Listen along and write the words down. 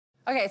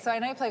Okay, so I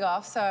know you play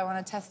golf, so I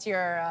want to test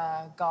your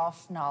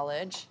golf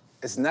knowledge.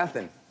 It's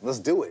nothing. Let's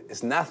do it.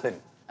 It's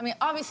nothing. I mean,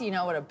 obviously you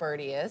know what a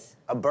birdie is.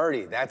 A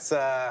birdie, that's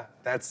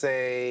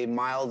a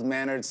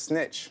mild-mannered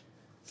snitch.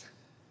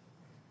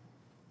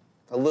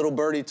 A little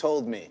birdie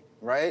told me,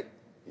 right?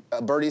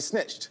 A birdie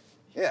snitched.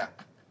 Yeah.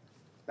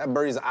 That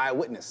birdie's an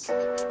eyewitness.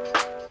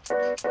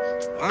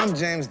 I'm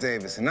James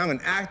Davis, and I'm an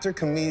actor,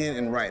 comedian,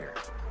 and writer.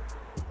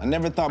 I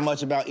never thought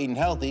much about eating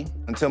healthy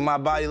until my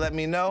body let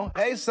me know,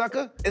 hey,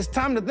 sucker, it's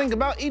time to think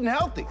about eating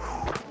healthy.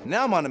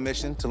 Now I'm on a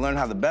mission to learn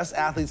how the best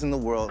athletes in the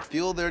world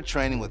fuel their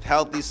training with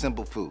healthy,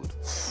 simple food.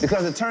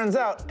 Because it turns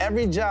out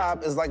every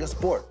job is like a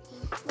sport,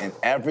 and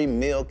every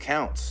meal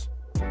counts.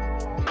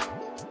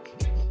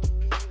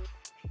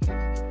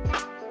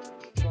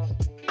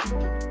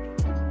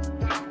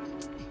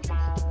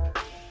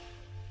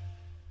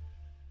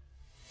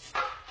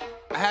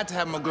 I had to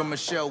have my girl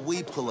Michelle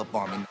Wee pull up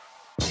on me.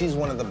 She's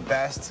one of the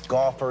best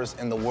golfers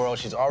in the world.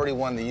 She's already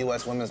won the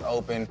US Women's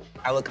Open.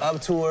 I look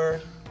up to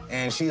her,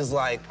 and she's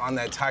like on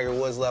that Tiger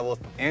Woods level,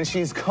 and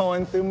she's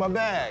going through my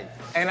bag.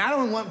 And I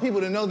don't want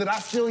people to know that I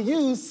still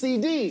use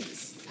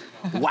CDs.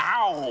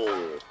 Wow.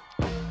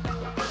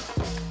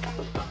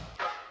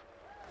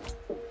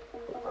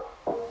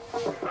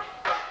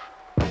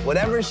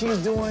 Whatever she's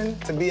doing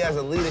to be as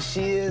elite as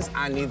she is,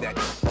 I need that.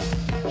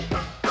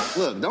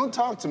 Look, don't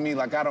talk to me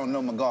like I don't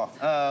know my golf.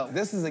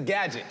 This is a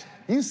gadget.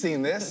 You've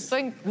seen this.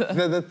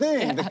 The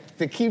thing yeah.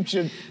 to keep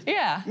your...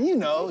 Yeah. You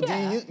know,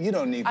 yeah. You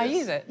don't need this. I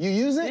use it. You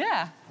use it?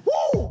 Yeah.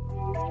 Woo!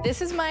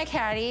 This is my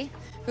caddy,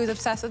 who's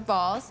obsessed with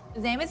balls.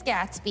 His name is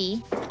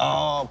Gatsby.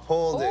 Oh,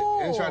 pulled it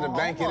and tried to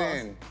bank almost. it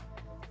in.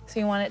 So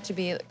you want it to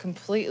be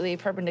completely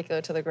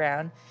perpendicular to the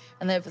ground.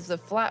 And then if it's a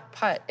flat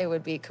putt, it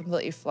would be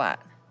completely flat.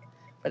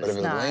 But it's if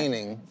it's not.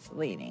 leaning... It's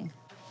leaning.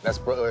 That's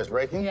where it's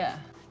breaking? Yeah.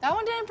 That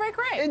one didn't break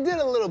right. It did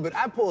a little bit.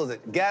 I pulled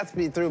it.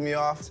 Gatsby threw me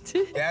off.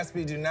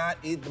 Gatsby, do not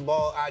eat the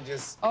ball.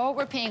 Oh,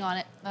 we're peeing on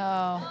it.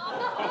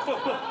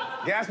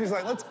 Oh. Gatsby's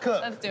like, let's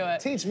cook. Let's do it.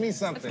 Teach me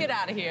something. Let's get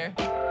out of here.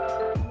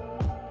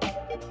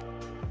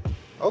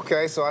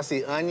 Okay, so I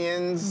see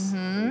onions,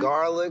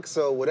 garlic.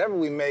 So whatever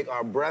we make,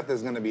 our breath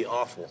is gonna be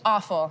awful.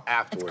 Awful.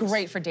 Afterwards. It's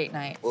great for date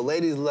night. Well,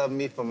 ladies love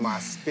me for my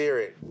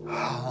spirit.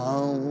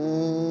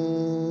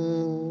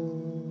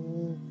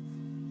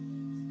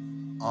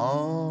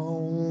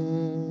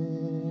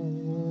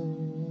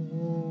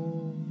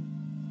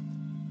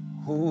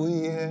 Oh,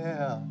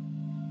 yeah.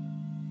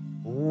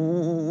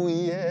 Oh,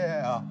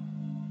 yeah.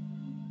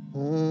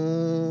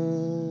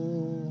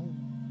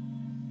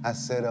 I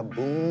said a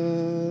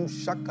boom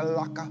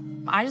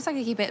shakalaka. I just like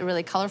to keep it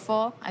really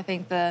colorful. I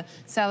think the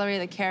celery,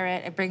 the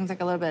carrot, it brings like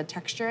a little bit of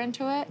texture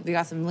into it. We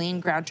got some lean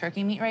ground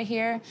turkey meat right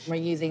here. We're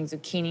using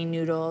zucchini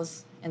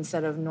noodles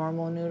instead of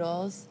normal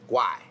noodles.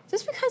 Why?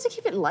 Just because to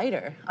keep it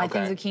lighter. Okay. I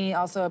think zucchini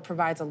also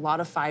provides a lot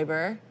of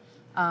fiber,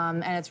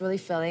 and it's really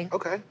filling.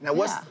 Okay. Now,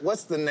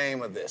 what's the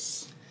name of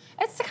this?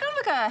 It's kind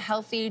of like a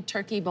healthy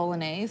turkey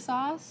bolognese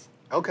sauce.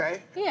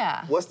 Okay.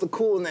 Yeah. What's the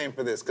cool name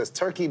for this? Because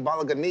turkey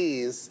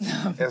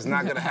Bologneezy is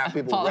not gonna have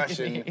people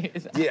rushing.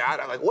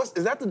 Yeah,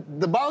 is that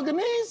the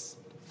Bologneezy?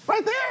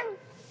 Right there?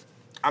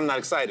 I'm not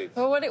excited.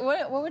 Well,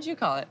 what would you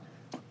call it?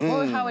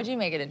 How would you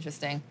make it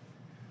interesting?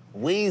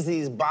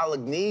 Wiezy's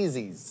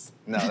Bologneezy's.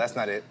 No, that's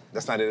not it.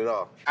 That's not it at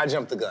all. I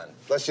jumped the gun.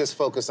 Let's just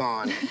focus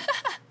on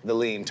the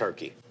lean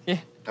turkey. Yeah.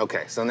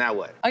 Okay, so now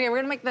what? Okay, we're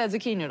gonna make the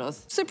zucchini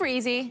noodles. Super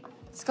easy.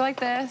 Just go like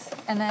this,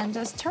 and then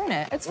just turn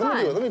it. It's fun.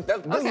 Let me do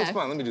it. This looks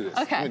fun. Let me do this.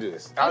 Okay. Let me do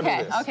this. I'll do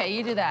this. Okay,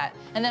 you do that.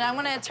 And then I'm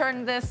gonna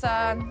turn this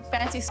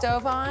fancy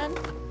stove on.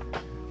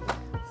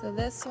 So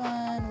this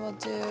one we'll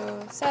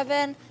do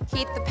 7.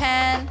 Heat the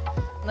pan,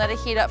 let it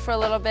heat up for a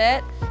little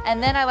bit.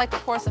 And then I like to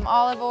pour some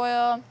olive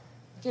oil.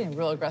 Getting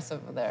real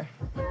aggressive over there.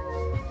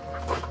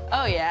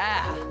 Oh,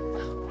 yeah.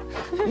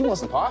 You want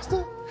some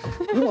pasta?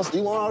 You want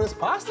all this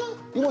pasta?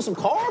 You want some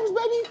carbs,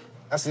 baby?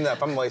 That's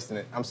enough. I'm wasting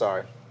it. I'm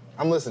sorry.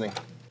 I'm listening.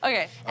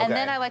 Okay, and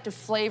then I like to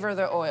flavor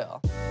the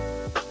oil.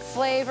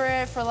 Flavor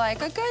it for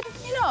like a good,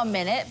 a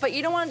minute, but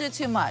you don't want to do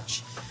too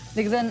much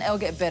because then it'll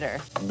get bitter.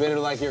 Bitter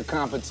like your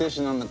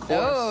competition on the course.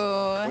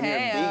 Oh, when you're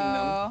beating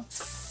them.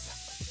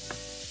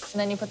 And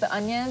then you put the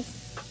onions,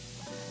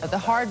 the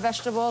hard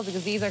vegetables,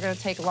 because these are gonna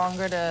take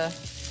longer to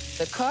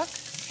cook.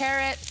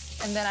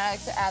 Carrots, and then I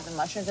like to add the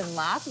mushrooms in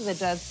last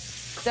because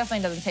it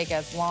definitely doesn't take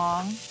as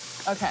long.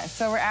 Okay,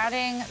 so we're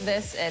adding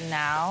this in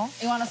now.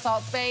 You wanna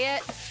salt bay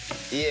it?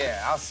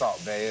 Yeah, I'll salt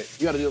bay it.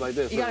 You gotta do it like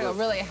this. You gotta go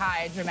really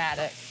high,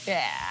 dramatic.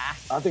 Yeah.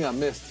 I think I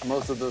missed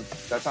most of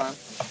that time.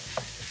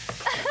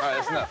 All right,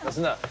 that's enough, that's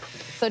enough.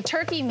 So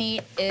turkey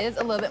meat is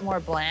a little bit more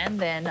bland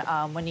than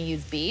when you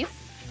use beef.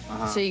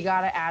 So you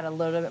gotta add a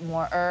little bit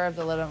more herbs,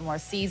 a little bit more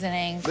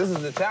seasoning. This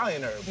is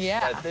Italian herbs.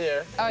 Yeah. Right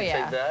there. Oh,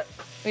 yeah. Take that.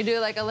 We do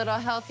like a little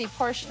healthy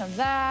portion of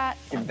that.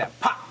 Give it that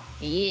pop.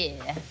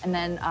 Yeah. And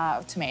then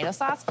tomato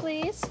sauce,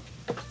 please.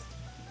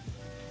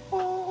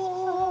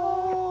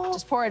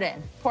 Just pour it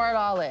in. Pour it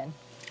all in.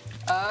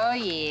 Oh,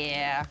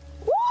 yeah.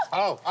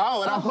 Oh,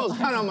 and I'm supposed to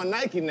count on my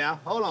Nike now.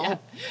 Hold on. Yeah.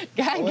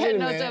 Can't get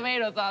no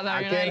tomato sauce on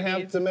I your can't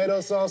Nikes. have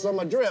tomato sauce on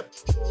my drip.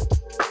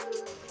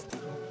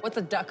 What's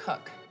a duck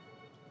hook?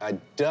 A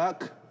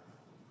duck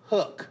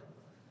hook.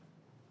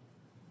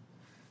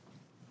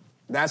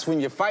 That's when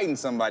you're fighting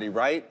somebody,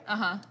 right?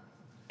 Uh-huh.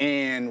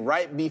 And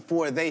right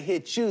before they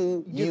hit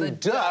you, you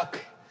duck,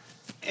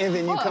 and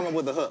then you come up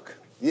with a hook.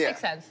 Yeah.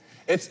 Makes sense.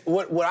 It's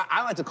what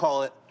I like to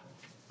call it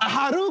a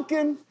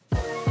Hadouken.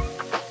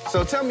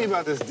 So tell me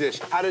about this dish.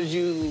 How did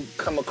you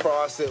come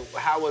across it?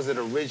 How was it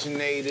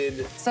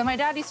originated? So my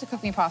dad used to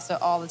cook me pasta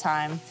all the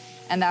time,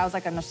 and that was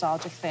like a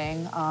nostalgic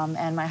thing.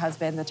 And my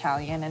husband's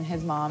Italian, and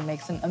his mom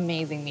makes an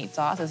amazing meat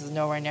sauce. This is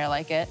nowhere near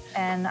like it.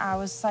 And I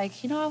was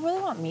like, you know, I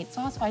really want meat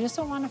sauce, but I just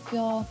don't want to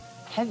feel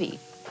heavy.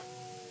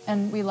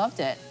 And we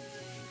loved it.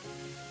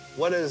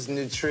 What does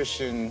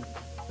nutrition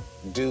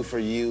do for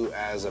you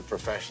as a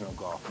professional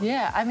golfer?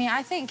 Yeah, I mean,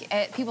 I think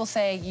people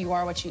say you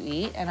are what you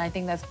eat, and I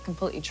think that's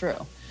completely true.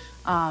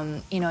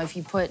 You know, if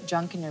you put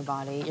junk in your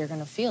body, you're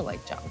gonna feel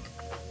like junk.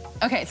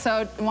 Okay,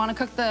 so you wanna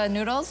cook the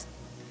noodles?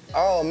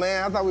 Oh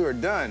man, I thought we were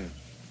done.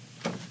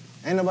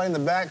 Ain't nobody in the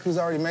back who's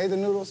already made the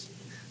noodles?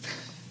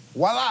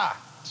 Voila,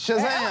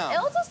 Shazam!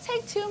 It'll just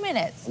take 2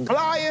 minutes.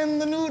 Fly in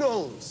the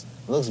noodles.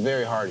 It looks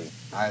very hearty.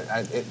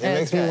 It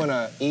makes me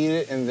wanna eat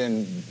it and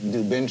then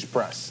do bench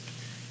press.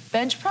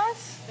 Bench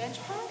press? Bench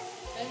press?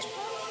 Bench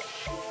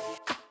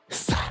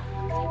press?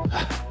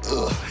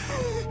 Ugh.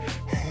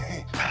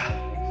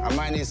 I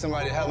might need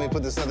somebody to help me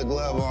put this other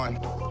glove on.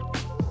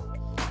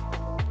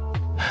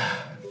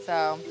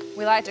 So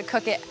we like to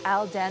cook it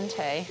al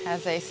dente,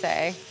 as they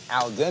say.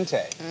 Al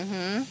dente?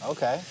 Mm-hmm.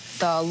 Okay.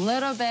 So a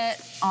little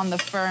bit on the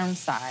firm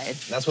side.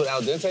 That's what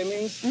al dente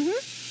means? Mm-hmm.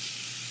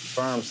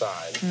 Firm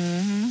side.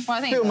 Mm-hmm. Well,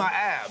 I think feel my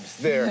abs.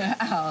 They're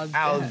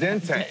al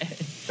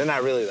dente. They're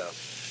not really, though.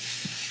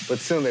 But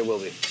soon they will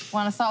be.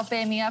 Want to salt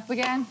bae me up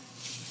again?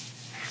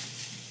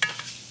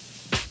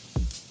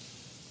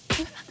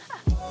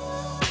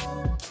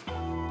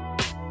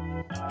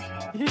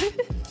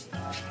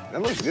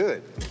 That looks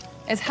good.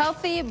 It's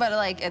healthy, but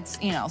like it's,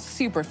 you know,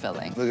 super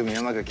filling. Look at me,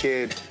 I'm like a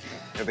kid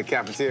at the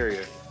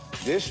cafeteria.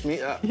 Dish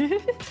me up.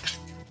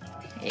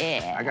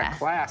 Yeah. I got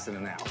class in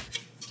an hour.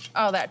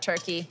 Oh, that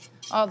turkey.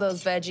 All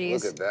those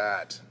veggies. Look at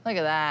that. Look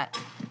at that.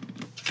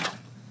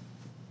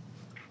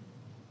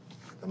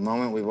 The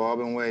moment we've all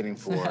been waiting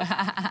for.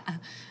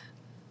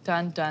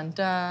 Dun, dun,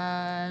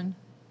 dun.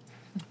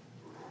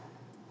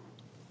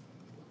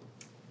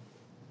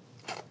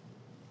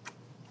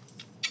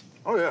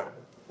 Oh, yeah.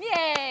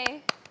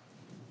 Yay.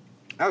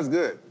 That was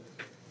good.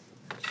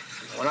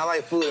 When I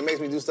like food, it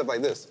makes me do stuff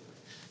like this.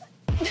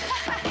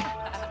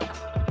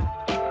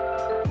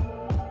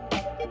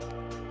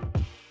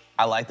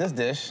 I like this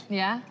dish.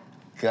 Yeah?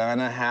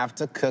 Gonna have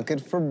to cook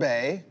it for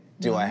bae.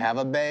 Do I have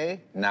a bae?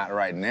 Not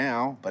right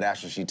now, but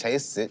after she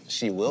tastes it,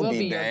 she will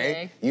be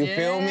bae. You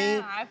feel me?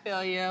 Yeah, I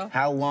feel you.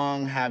 How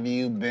long have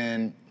you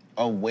been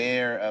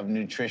aware of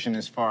nutrition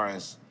as far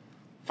as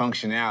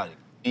functionality?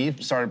 You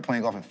started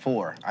playing golf at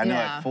 4. I know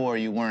at 4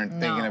 you weren't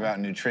thinking about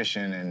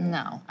nutrition and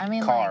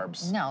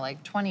carbs. Like,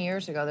 like 20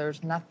 years ago,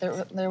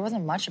 there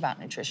wasn't much about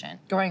nutrition.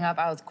 Growing up,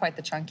 I was quite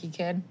the chunky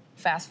kid.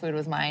 Fast food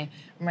was my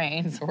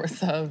main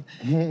source of,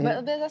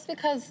 but that's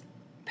because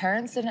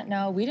parents didn't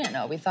know, we didn't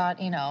know. We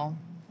thought, you know,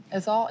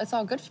 it's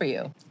all good for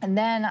you. And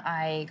then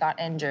I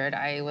got injured.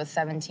 I was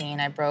 17.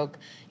 I broke,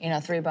 you know,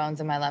 3 bones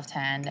in my left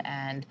hand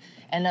and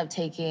ended up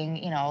taking,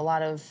 you know, a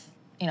lot of,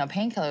 you know,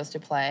 painkillers to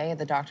play.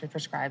 The doctor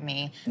prescribed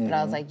me, but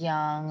I was like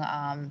young,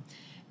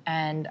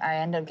 and I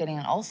ended up getting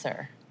an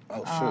ulcer.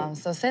 Oh, shoot.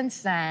 So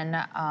since then,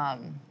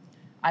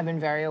 I've been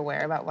very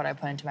aware about what I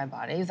put into my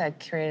body. I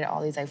created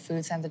all these like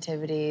food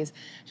sensitivities,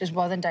 just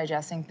wasn't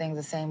digesting things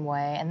the same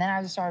way. And then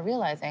I just started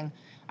realizing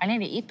I need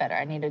to eat better.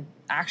 I need to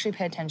actually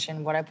pay attention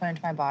to what I put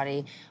into my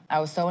body. I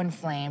was so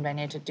inflamed. I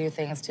needed to do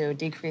things to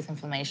decrease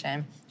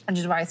inflammation, which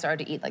is why I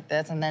started to eat like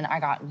this. And then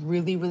I got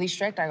really, really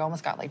strict. I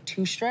almost got like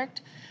too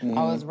strict.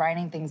 I was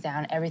writing things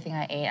down, everything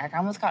I ate. I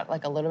almost got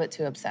like a little bit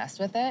too obsessed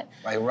with it.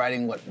 Like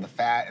writing what the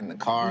fat and the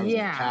carbs and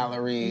the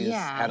calories,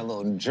 had a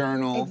little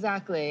journal.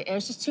 Exactly, it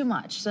was just too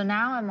much. So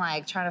now I'm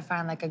like trying to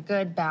find like a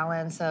good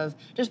balance of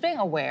just being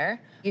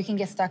aware. You can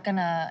get stuck in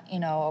a, you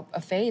know, a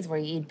phase where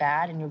you eat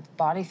bad and your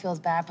body feels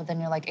bad, but then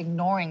you're like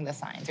ignoring the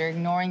signs. You're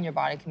ignoring your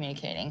body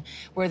communicating.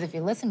 Whereas if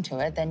you listen to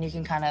it, then you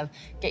can kind of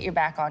get your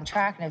back on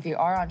track. And if you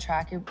are on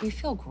track, you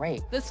feel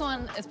great. This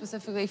one is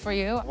specifically for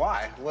you.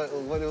 Why? What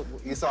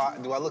you saw?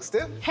 Do I look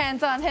stiff?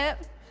 Hands on hip.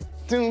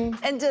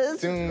 And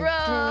just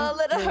roll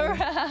it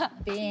around.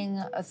 Being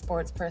a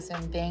sports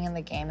person, being in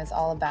the game is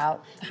all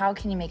about how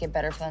can you make it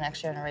better for the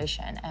next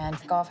generation. And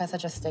golf has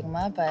such a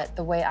stigma, but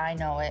the way I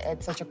know it,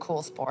 it's such a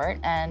cool sport.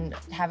 And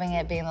having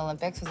it be in the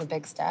Olympics was a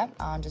big step,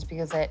 just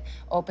because it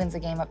opens the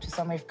game up to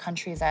so many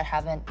countries that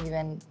haven't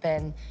even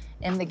been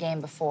in the game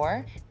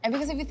before. And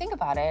because if you think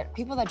about it,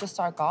 people that just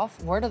start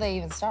golf, where do they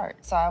even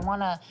start? So I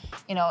wanna,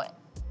 you know,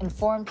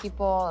 inform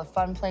people of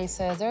fun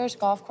places. There's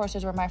golf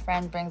courses where my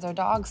friend brings their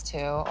dogs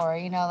to, or,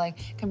 you know,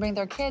 like can bring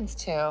their kids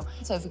to.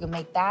 So if we can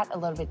make that a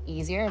little bit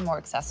easier and more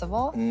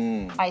accessible,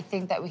 I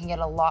think that we can get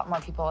a lot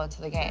more people into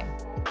the game.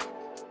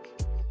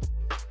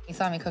 You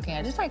saw me cooking,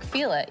 I just like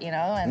feel it, you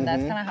know? And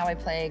that's kind of how I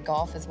play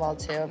golf as well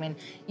too. I mean,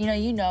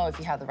 you know if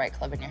you have the right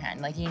club in your hand,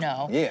 like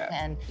Yeah.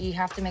 And you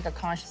have to make a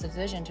conscious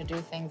decision to do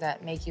things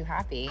that make you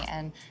happy.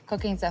 And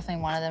cooking is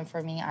definitely one of them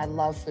for me. I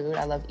love food,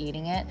 I love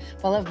eating it,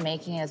 but I love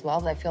making it as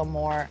well, but I feel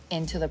more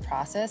into the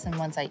process, and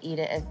once I eat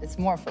it, it's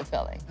more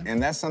fulfilling.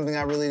 And that's something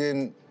I really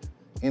didn't,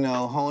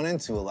 hone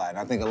into a lot. And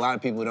I think a lot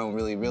of people don't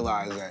really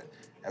realize that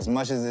as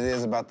much as it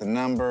is about the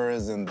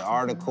numbers and the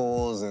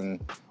articles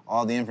and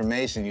all the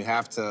information, you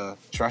have to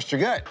trust your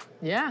gut.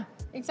 Yeah,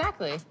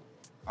 exactly.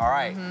 All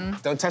right,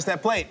 don't touch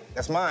that plate,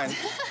 that's mine.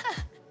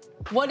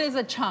 What is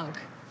a chunk?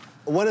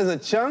 What is a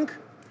chunk?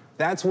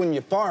 That's when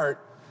you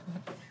fart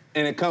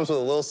and it comes with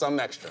a little something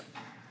extra.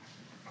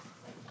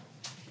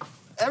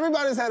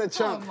 Everybody's had a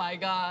chunk. Oh my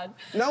God.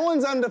 No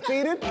one's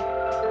undefeated.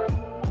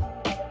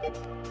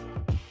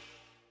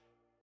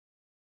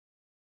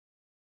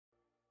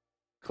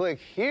 Click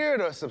here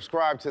to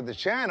subscribe to the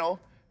channel.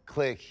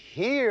 Click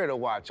here to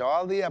watch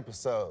all the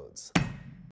episodes.